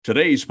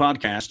Today's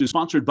podcast is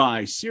sponsored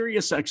by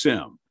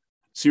SiriusXM.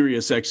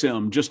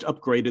 SiriusXM just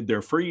upgraded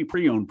their free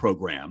pre-owned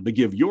program to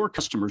give your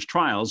customers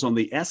trials on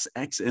the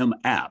SXM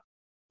app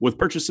with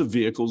purchase of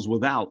vehicles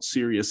without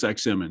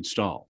SiriusXM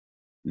installed.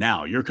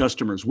 Now, your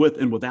customers with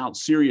and without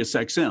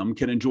SiriusXM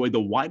can enjoy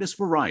the widest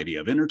variety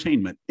of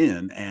entertainment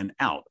in and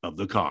out of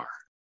the car.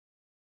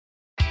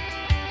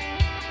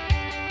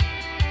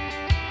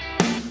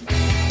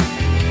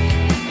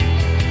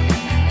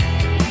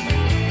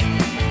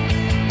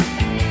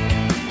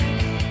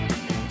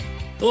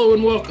 Hello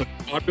and welcome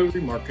to Auto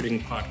Remarketing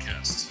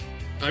Podcast.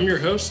 I'm your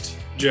host,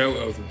 Joe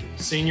Overby,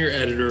 Senior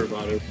Editor of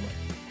Auto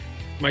Remarketing.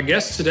 My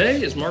guest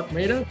today is Mark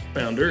Maida,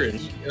 founder and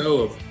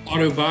CEO of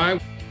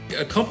AutoBuy,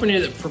 a company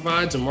that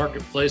provides a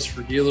marketplace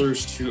for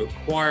dealers to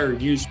acquire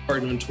used car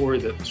inventory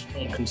that's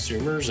from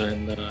consumers.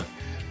 And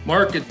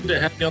Mark, it's good to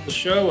have you on the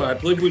show. I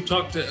believe we've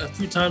talked a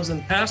few times in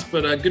the past,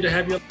 but good to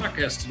have you on the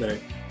podcast today.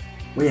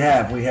 We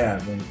have,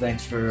 and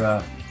thanks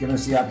for giving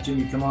us the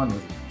opportunity to come on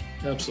with you.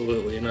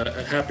 Absolutely, and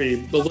a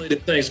happy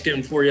belated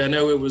Thanksgiving for you. I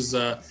know it was,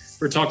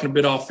 we're talking a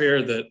bit off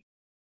air that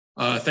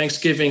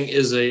Thanksgiving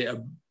is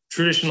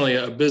traditionally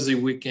a busy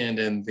weekend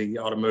in the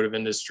automotive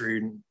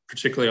industry,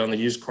 particularly on the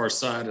used car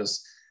side,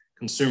 as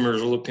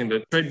consumers are looking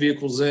to trade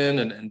vehicles in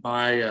and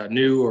buy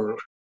new or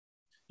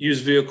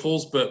used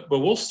vehicles. But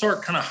we'll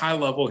start kind of high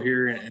level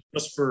here, and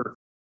just for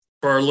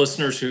our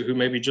listeners who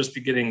may be just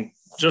getting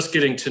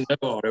to know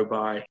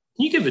AutoBuy, can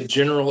you give a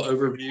general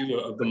overview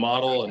of the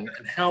model and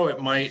how it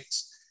might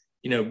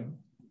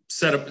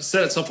set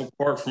itself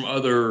apart from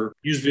other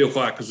used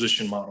vehicle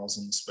acquisition models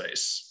in the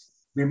space?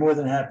 Be more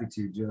than happy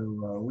to,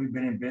 Joe. We've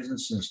been in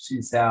business since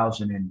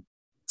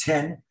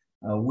 2010.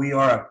 We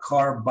are a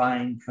car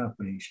buying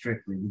company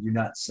strictly. We do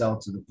not sell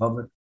to the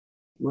public.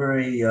 We're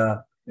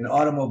an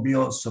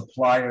automobile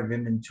supplier of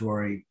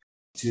inventory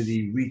to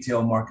the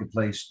retail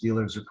marketplace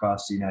dealers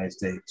across the United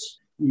States.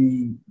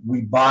 We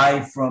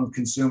buy from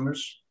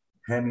consumers,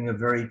 having a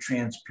very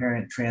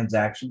transparent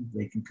transaction.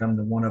 They can come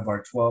to one of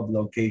our 12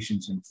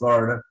 locations in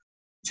Florida,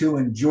 2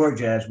 in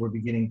Georgia, as we're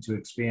beginning to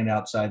expand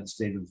outside the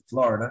state of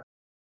Florida.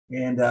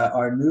 And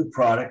our new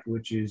product,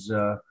 which is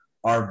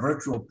our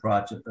virtual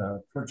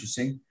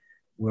purchasing,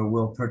 where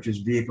we'll purchase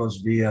vehicles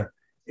via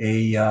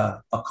a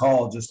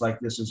call just like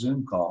this, a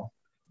Zoom call,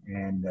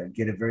 and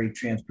get a very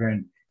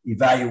transparent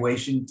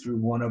evaluation through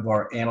one of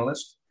our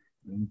analysts,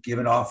 and give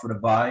an offer to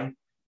buy,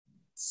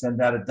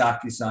 send out a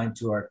DocuSign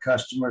to our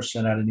customer,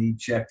 send out an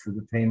e-check for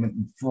the payment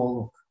in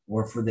full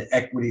or for the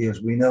equity. As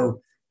we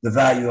know, the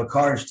value of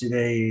cars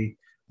today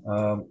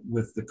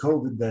with the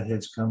COVID that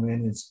has come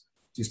in, it's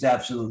just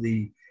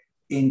absolutely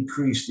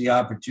increased the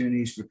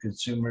opportunities for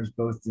consumers,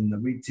 both in the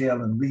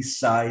retail and lease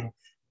side,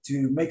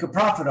 to make a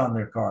profit on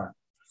their car.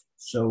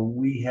 So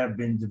we have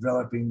been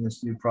developing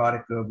this new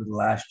product over the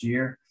last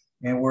year,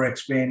 and we're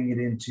expanding it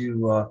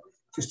into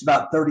just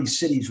about 30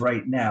 cities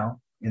right now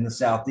in the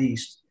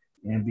Southeast,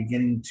 and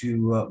beginning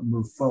to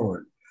move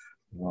forward.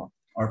 Well,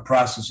 our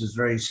process is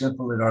very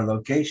simple at our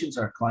locations.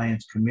 Our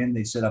clients come in,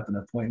 they set up an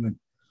appointment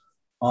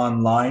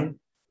online.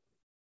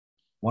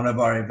 One of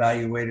our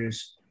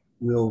evaluators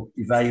will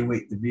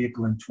evaluate the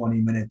vehicle in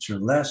 20 minutes or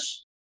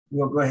less.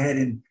 We'll go ahead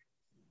and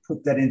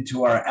put that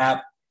into our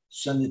app,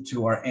 send it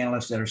to our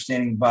analysts that are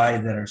standing by,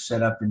 that are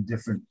set up in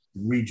different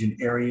region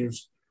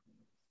areas,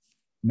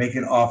 make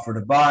an offer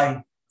to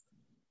buy.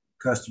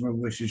 Customer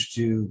wishes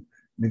to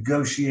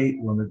negotiate,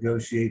 we'll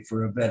negotiate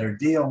for a better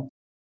deal,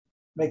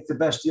 make the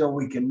best deal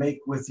we can make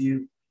with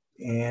you,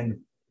 and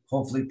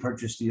hopefully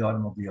purchase the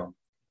automobile.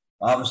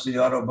 Obviously,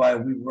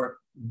 AutoBuy, we work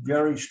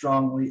very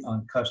strongly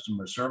on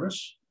customer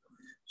service.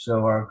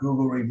 So our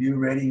Google review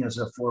rating is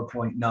a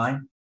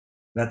 4.9.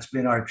 That's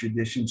been our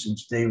tradition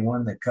since day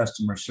one, that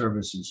customer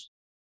service is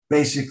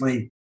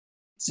basically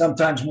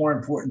sometimes more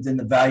important than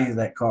the value of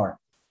that car.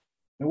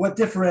 And what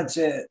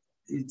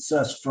differentiates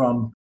us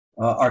from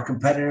our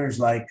competitors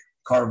like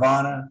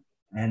Carvana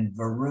and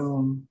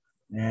Vroom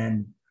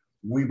and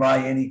We Buy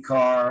Any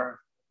Car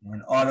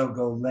and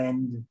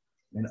AutoGoLend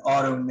and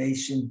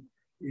AutoNation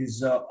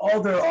is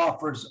all their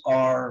offers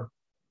are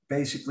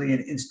basically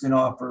an instant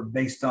offer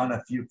based on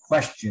a few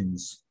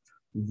questions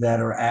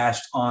that are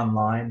asked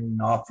online, and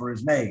an offer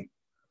is made.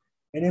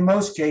 And in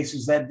most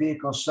cases, that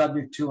vehicle is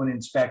subject to an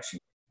inspection.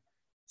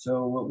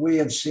 So what we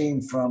have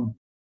seen from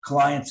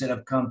clients that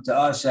have come to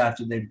us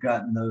after they've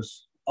gotten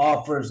those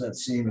offers that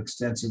seem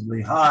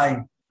extensively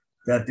high,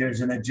 that there's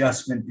an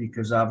adjustment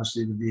because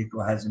obviously the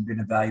vehicle hasn't been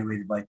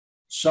evaluated by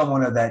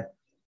someone of that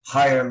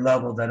higher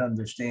level that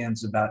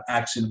understands about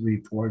accident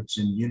reports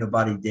and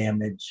unibody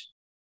damage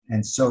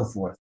and so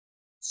forth.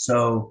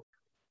 So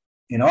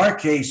in our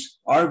case,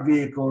 our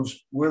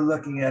vehicles, we're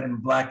looking at in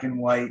black and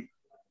white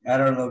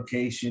at our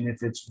location.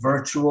 If it's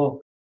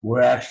virtual,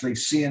 we're actually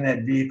seeing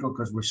that vehicle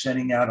because we're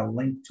sending out a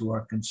link to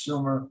our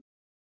consumer.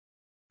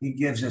 He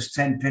gives us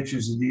 10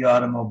 pictures of the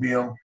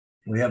automobile.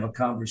 We have a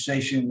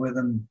conversation with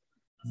him,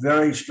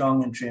 very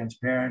strong and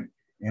transparent,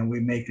 and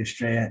we make a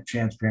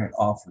transparent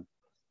offer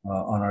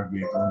on our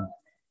vehicle. And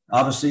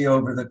obviously,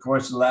 over the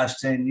course of the last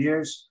 10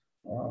 years,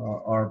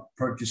 our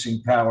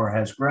purchasing power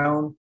has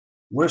grown.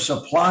 we're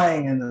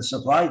supplying in the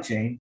supply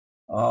chain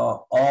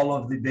all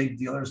of the big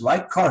dealers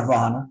like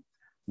Carvana,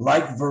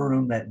 like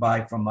Vroom that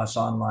buy from us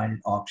online at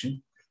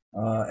auction,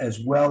 as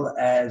well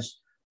as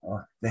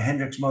the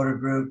Hendricks Motor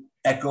Group,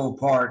 Echo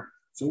Park.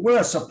 So we're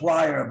a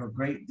supplier of a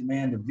great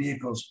demand of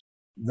vehicles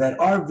that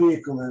our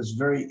vehicle is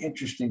very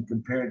interesting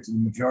compared to the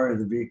majority of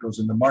the vehicles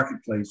in the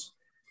marketplace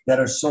that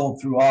are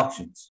sold through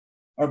auctions.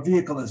 Our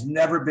vehicle has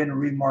never been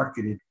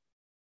remarketed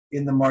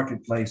in the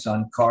marketplace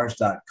on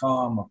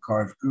cars.com or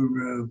Cars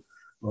Guru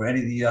or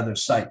any of the other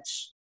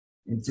sites.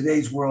 In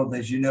today's world,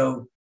 as you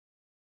know,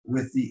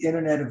 with the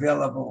internet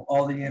available,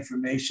 all the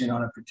information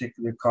on a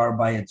particular car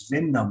by its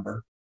VIN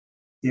number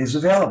is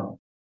available.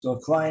 So a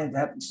client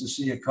happens to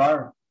see a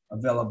car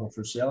available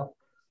for sale,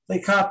 they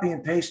copy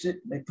and paste it,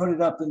 they put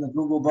it up in the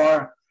Google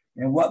bar,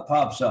 and what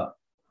pops up?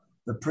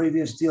 The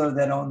previous dealer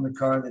that owned the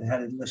car that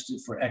had it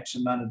listed for X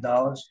amount of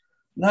dollars,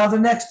 now the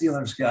next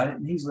dealer's got it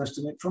and he's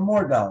listing it for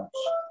more dollars.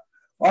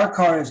 Our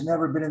car has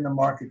never been in the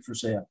market for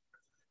sale,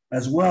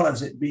 as well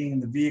as it being in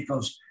the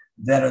vehicles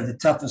that are the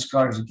toughest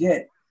cars to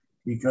get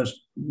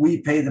because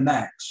we pay the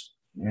max.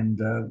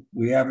 And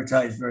we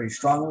advertise very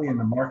strongly in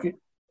the market,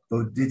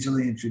 both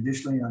digitally and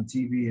traditionally on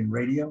TV and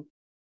radio.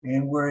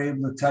 And we're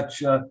able to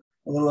touch a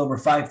little over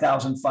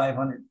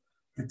 5,500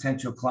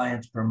 potential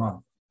clients per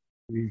month.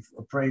 We've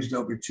appraised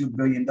over $2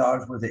 billion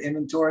worth of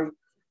inventory,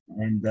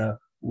 and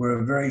we're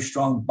a very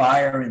strong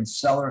buyer and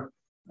seller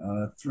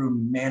through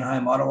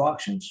Manheim Auto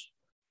Auctions,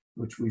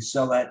 which we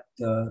sell at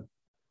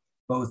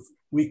both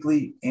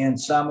weekly and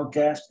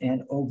simulcast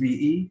and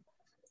OVE.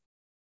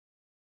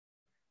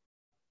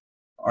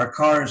 Our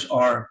cars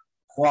are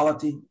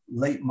quality,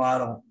 late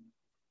model.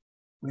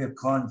 We have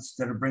clients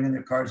that are bringing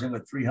their cars in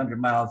with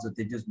 300 miles that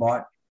they just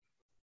bought,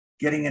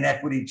 getting an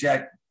equity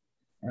check,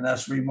 and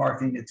us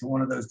remarketing it to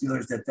one of those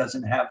dealers that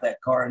doesn't have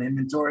that car in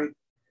inventory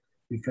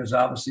because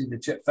obviously the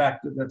chip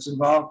factor that's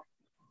involved,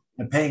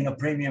 and paying a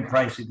premium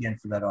price again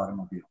for that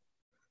automobile.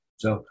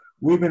 So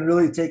we've been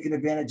really taking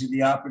advantage of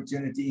the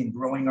opportunity and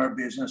growing our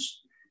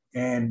business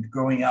and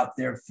going out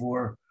there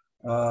for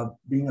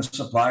being a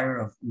supplier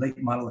of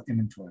late model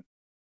inventory.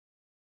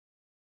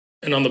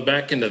 And on the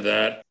back end of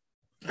that,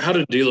 how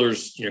do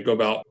dealers, go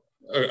about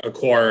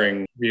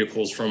acquiring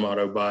vehicles from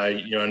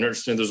AutoBuy? I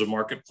understand there's a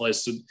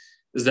marketplace. So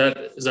is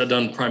that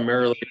done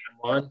primarily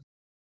online?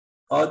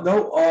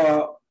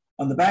 No.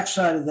 On the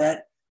backside of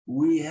that,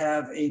 we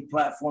have a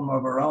platform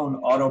of our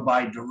own,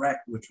 AutoBuy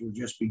Direct, which we're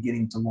just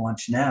beginning to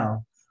launch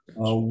now,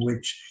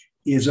 which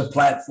is a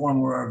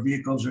platform where our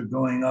vehicles are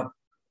going up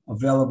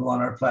available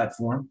on our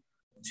platform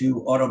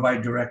to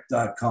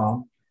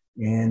autobuydirect.com.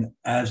 And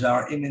as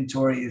our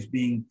inventory is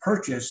being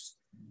purchased,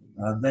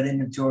 that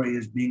inventory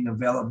is being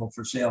available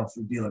for sale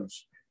for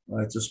dealers.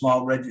 It's a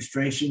small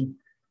registration,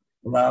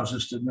 allows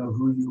us to know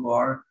who you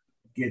are,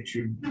 get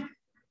your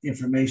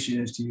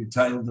information as to your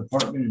title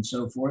department and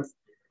so forth.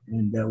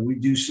 And we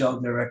do sell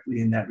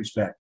directly in that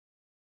respect.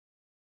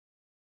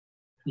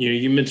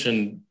 You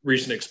mentioned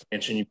recent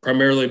expansion. You've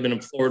primarily been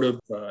in Florida,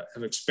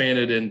 have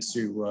expanded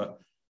into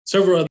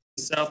several other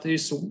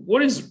Southeast. So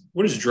what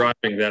is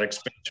driving that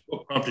expansion?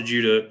 What prompted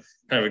you to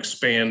kind of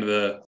expand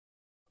the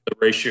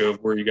ratio of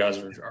where you guys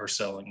are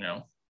selling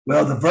now?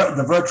 Well,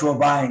 the virtual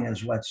buying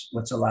is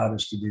what's allowed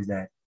us to do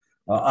that.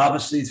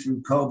 Obviously,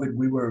 through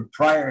COVID,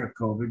 prior to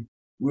COVID,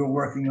 we were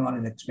working on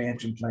an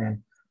expansion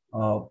plan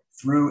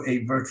through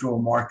a virtual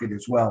market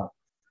as well.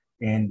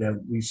 And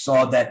we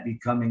saw that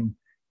becoming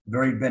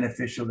very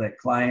beneficial, that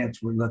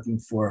clients were looking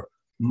for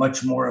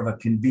much more of a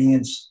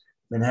convenience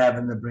than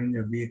having to bring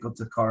their vehicle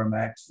to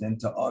CarMax, then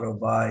to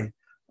AutoBuy.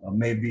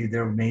 Maybe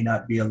there may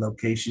not be a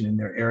location in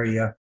their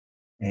area.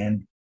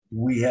 And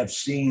we have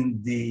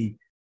seen the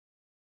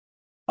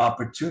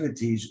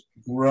opportunities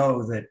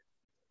grow that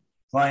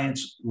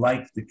clients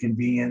like the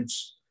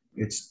convenience.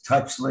 It's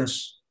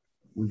touchless.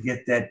 We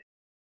get that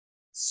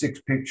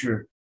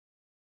 6-picture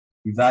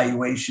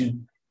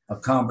evaluation, a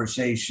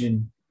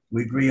conversation.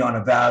 We agree on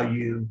a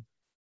value.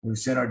 We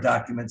send our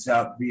documents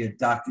out via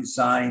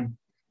DocuSign.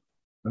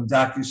 From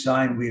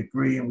DocuSign, we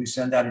agree and we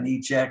send out an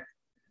e-check.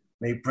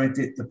 They print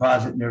it,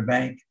 deposit in their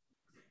bank.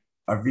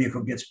 Our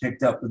vehicle gets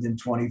picked up within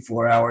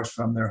 24 hours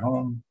from their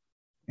home,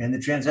 and the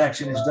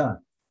transaction is done.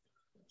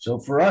 So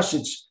for us,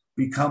 it's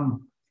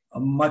become a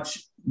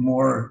much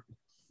more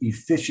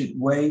efficient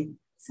way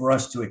for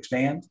us to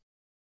expand.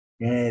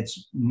 And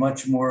it's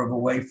much more of a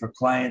way for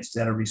clients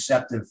that are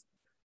receptive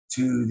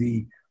to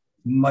the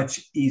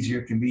much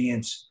easier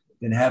convenience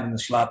than having to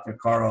slop their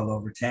car all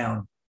over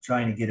town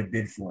trying to get a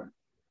bid for it.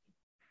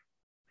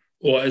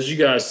 Well, as you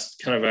guys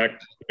kind of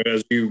act,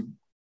 as you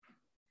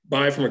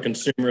buy from a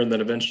consumer and then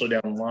eventually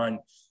down the line,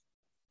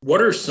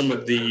 what are some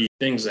of the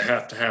things that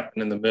have to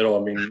happen in the middle?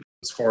 I mean,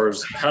 as far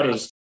as how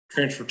does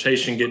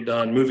transportation get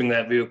done, moving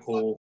that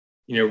vehicle,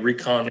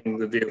 reconning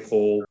the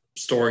vehicle,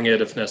 storing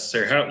it if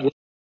necessary?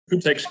 Who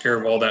takes care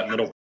of all that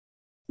middle?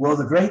 Well,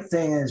 the great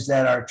thing is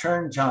that our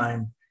turn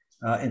time,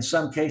 in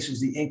some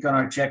cases, the ink on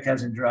our check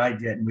hasn't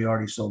dried yet and we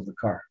already sold the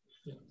car.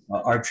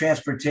 Our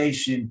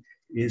transportation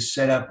is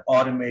set up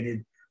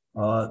automated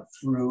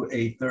through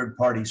a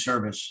third-party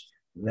service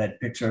that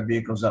picks our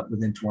vehicles up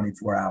within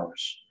 24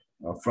 hours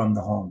from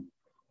the home.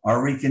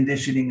 Our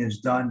reconditioning is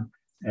done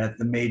at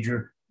the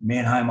major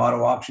Manheim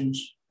auto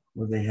auctions,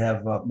 where they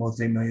have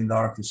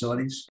multi-million-dollar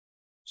facilities.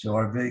 So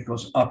our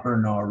vehicles up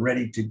and are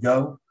ready to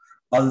go,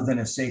 other than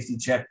a safety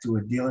check to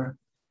a dealer,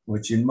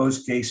 which in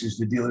most cases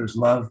the dealers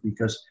love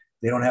because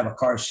they don't have a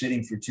car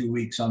sitting for 2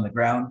 weeks on the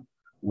ground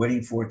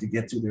waiting for it to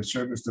get to their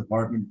service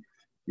department,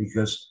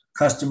 because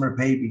customer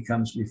pay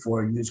becomes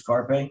before used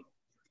car pay.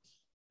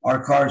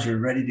 Our cars are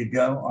ready to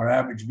go. Our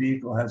average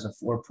vehicle has a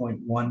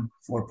 4.1,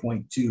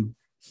 4.2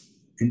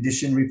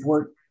 condition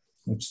report,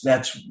 which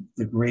that's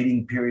the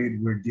grading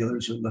period where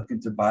dealers are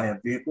looking to buy a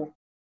vehicle.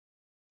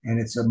 And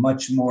it's a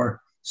much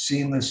more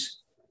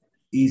seamless,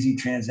 easy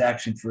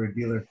transaction for a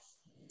dealer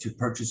to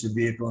purchase a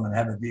vehicle and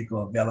have a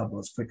vehicle available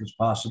as quick as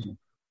possible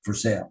for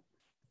sale.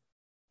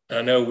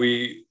 I know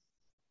we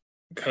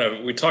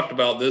talked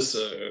about this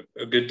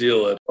a good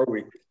deal at our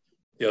week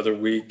the other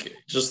week,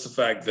 just the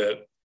fact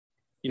that,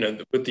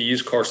 with the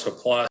used car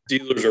supply,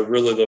 dealers are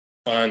really looking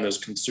to find those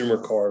consumer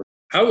cars.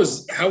 How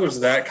has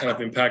that kind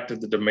of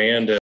impacted the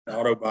demand at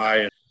auto buy,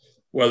 and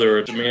whether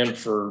a demand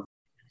from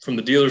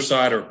the dealer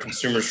side or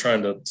consumers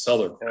trying to sell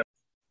their car?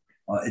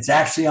 It's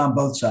actually on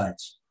both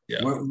sides.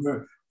 Yeah.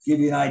 We're give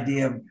you an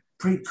idea.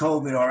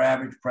 Pre-COVID, our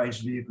average price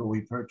vehicle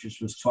we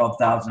purchased was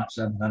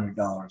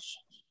 $12,700.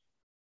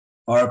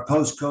 Our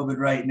post-COVID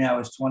right now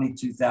is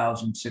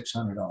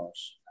 $22,600.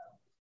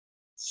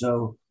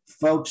 So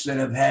folks that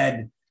have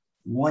had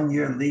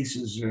 1-year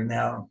leases are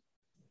now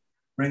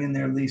bringing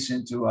their lease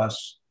into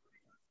us,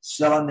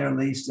 selling their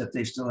lease that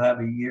they still have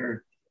a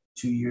year,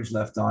 2 years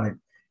left on it,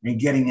 and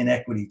getting an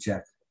equity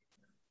check.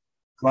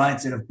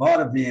 Clients that have bought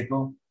a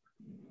vehicle,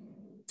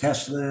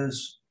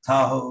 Teslas,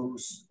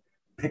 Tahoes,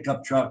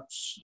 pickup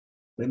trucks,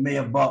 they may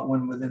have bought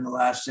one within the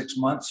last 6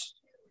 months.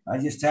 I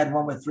just had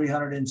one with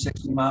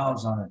 360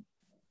 miles on it.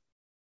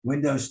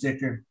 Window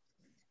sticker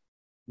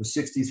was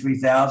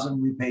 $63,000.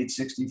 We paid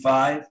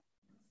 $65,000,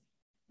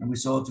 and we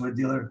sold to a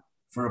dealer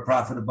for a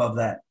profit above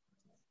that.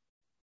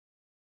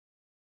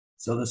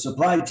 So the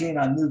supply chain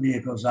on new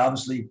vehicles,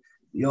 obviously,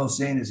 the old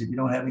saying is if you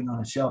don't have anything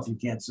on a shelf, you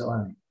can't sell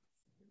anything.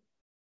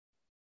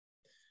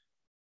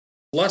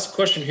 Last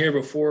question here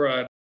before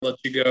I let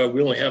you go.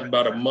 We only have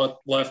about a month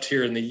left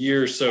here in the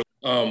year. So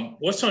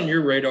what's on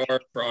your radar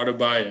for auto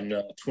buy in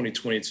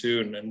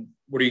 2022? And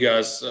what do you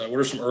guys, what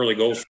are some early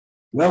goals?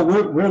 Well,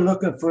 we're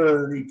looking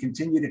for the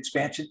continued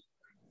expansion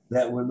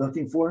that we're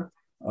looking for.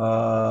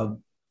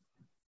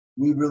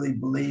 We really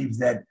believe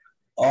that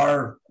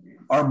our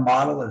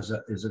model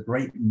is a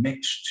great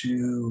mix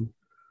to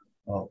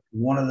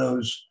one of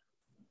those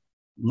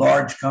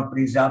large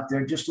companies out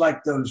there, just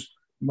like those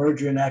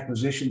merger and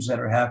acquisitions that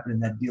are happening,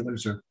 that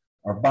dealers are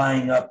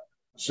buying up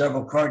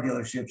several car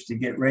dealerships to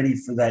get ready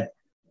for that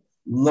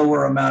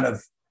lower amount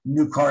of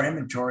new car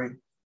inventory.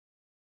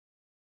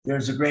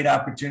 There's a great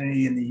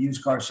opportunity in the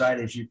used car side,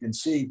 as you can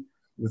see,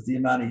 with the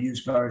amount of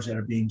used cars that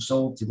are being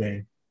sold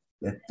today,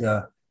 that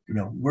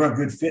we're a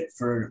good fit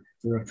for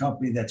a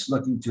company that's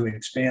looking to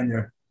expand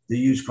the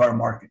used car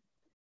market.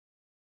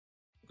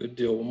 Good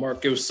deal. Well,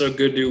 Mark, it was so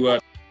good to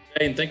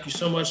and thank you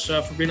so much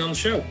for being on the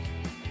show.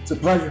 It's a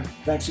pleasure.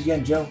 Thanks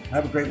again, Joe.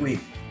 Have a great week.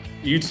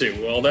 You too.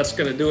 Well, that's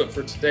going to do it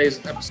for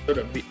today's episode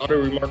of the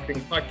Auto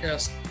Remarketing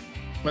Podcast.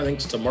 My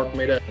thanks to Mark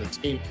Maida and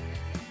the team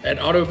at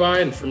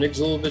AutoBuy, and for Nick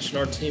Zulovich and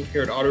our team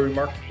here at Auto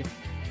Remarketing.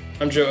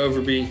 I'm Joe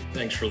Overby.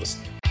 Thanks for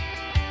listening.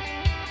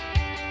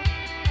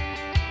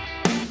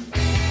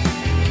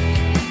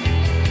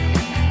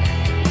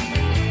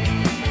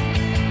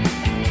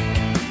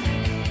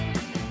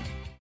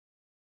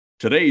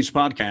 Today's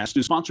podcast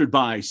is sponsored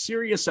by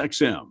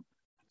SiriusXM.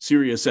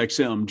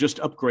 SiriusXM just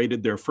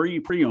upgraded their free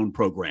pre-owned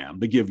program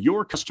to give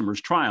your customers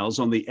trials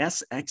on the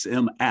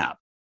SXM app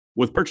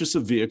with purchase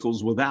of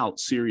vehicles without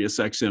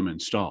SiriusXM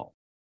installed.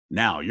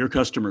 Now, your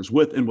customers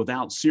with and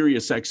without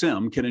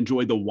SiriusXM can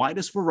enjoy the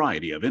widest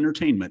variety of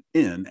entertainment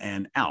in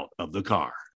and out of the car.